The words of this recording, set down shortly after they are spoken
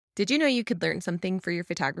Did you know you could learn something for your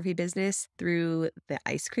photography business through the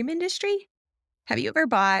ice cream industry? Have you ever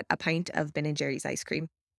bought a pint of Ben& and Jerry's ice cream?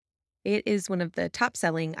 It is one of the top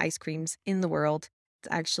selling ice creams in the world.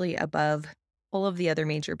 It's actually above all of the other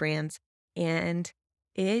major brands, and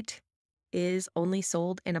it is only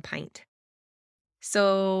sold in a pint.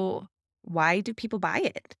 So, why do people buy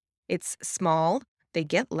it? It's small, they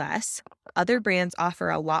get less. Other brands offer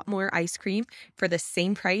a lot more ice cream for the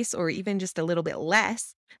same price or even just a little bit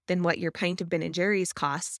less than what your pint of Ben& and Jerry's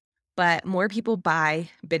costs, but more people buy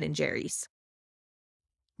Ben& and Jerry's.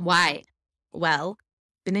 Why? Well,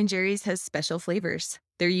 Ben& and Jerry's has special flavors.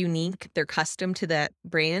 They're unique, they're custom to that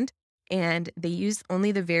brand, and they use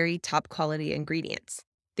only the very top quality ingredients.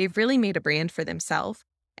 They've really made a brand for themselves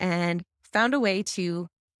and found a way to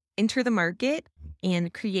enter the market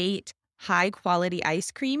and create high quality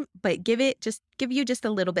ice cream, but give you just a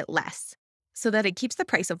little bit less so that it keeps the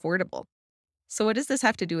price affordable. So what does this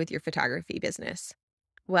have to do with your photography business?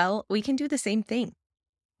 Well, we can do the same thing.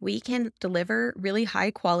 We can deliver really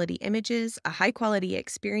high quality images, a high quality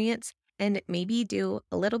experience, and maybe do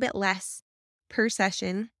a little bit less per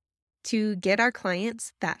session to get our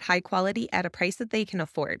clients that high quality at a price that they can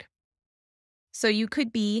afford. So you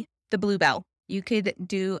could be the Bluebell. You could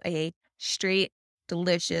do a straight,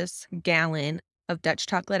 delicious gallon of Dutch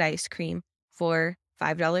chocolate ice cream for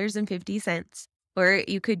 $5.50. Or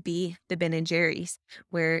you could be the Ben& and Jerry's,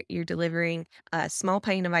 where you're delivering a small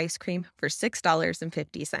pint of ice cream for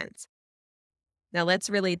 $6.50. Now let's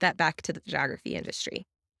relate that back to the photography industry.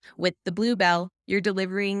 With the Bluebell, you're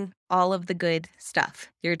delivering all of the good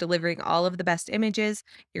stuff. You're delivering all of the best images.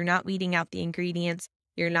 You're not weeding out the ingredients.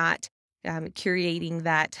 You're not curating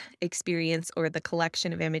that experience or the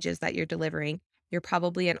collection of images that you're delivering. You're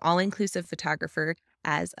probably an all-inclusive photographer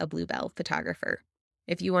as a Bluebell photographer.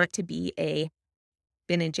 If you want to be a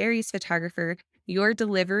Ben& and Jerry's photographer, you're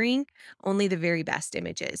delivering only the very best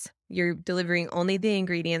images. You're delivering only the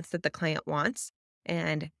ingredients that the client wants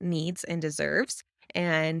and needs and deserves.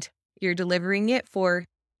 And you're delivering it for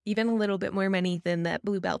even a little bit more money than that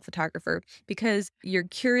Bluebell photographer because you're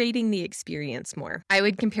curating the experience more. I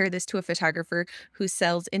would compare this to a photographer who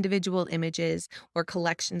sells individual images or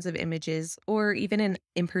collections of images or even an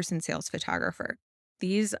in-person sales photographer.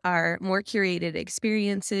 These are more curated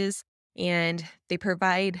experiences and they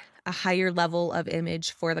provide a higher level of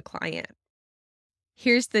image for the client.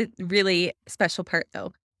 Here's the really special part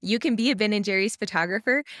though. You can be a Ben& and Jerry's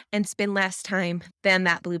photographer and spend less time than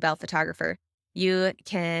that Bluebell photographer. You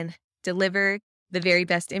can deliver the very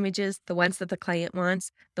best images, the ones that the client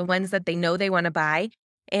wants, the ones that they know they want to buy,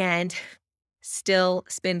 and still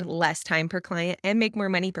spend less time per client and make more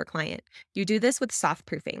money per client. You do this with soft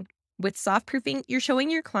proofing. With soft proofing, you're showing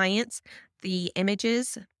your clients the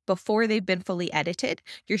images before they've been fully edited.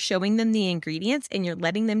 You're showing them the ingredients and you're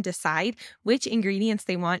letting them decide which ingredients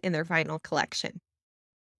they want in their final collection.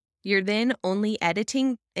 You're then only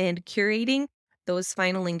editing and curating those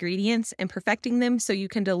final ingredients and perfecting them so you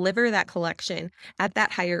can deliver that collection at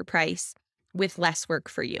that higher price with less work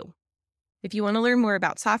for you. If you want to learn more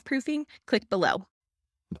about soft proofing, click below.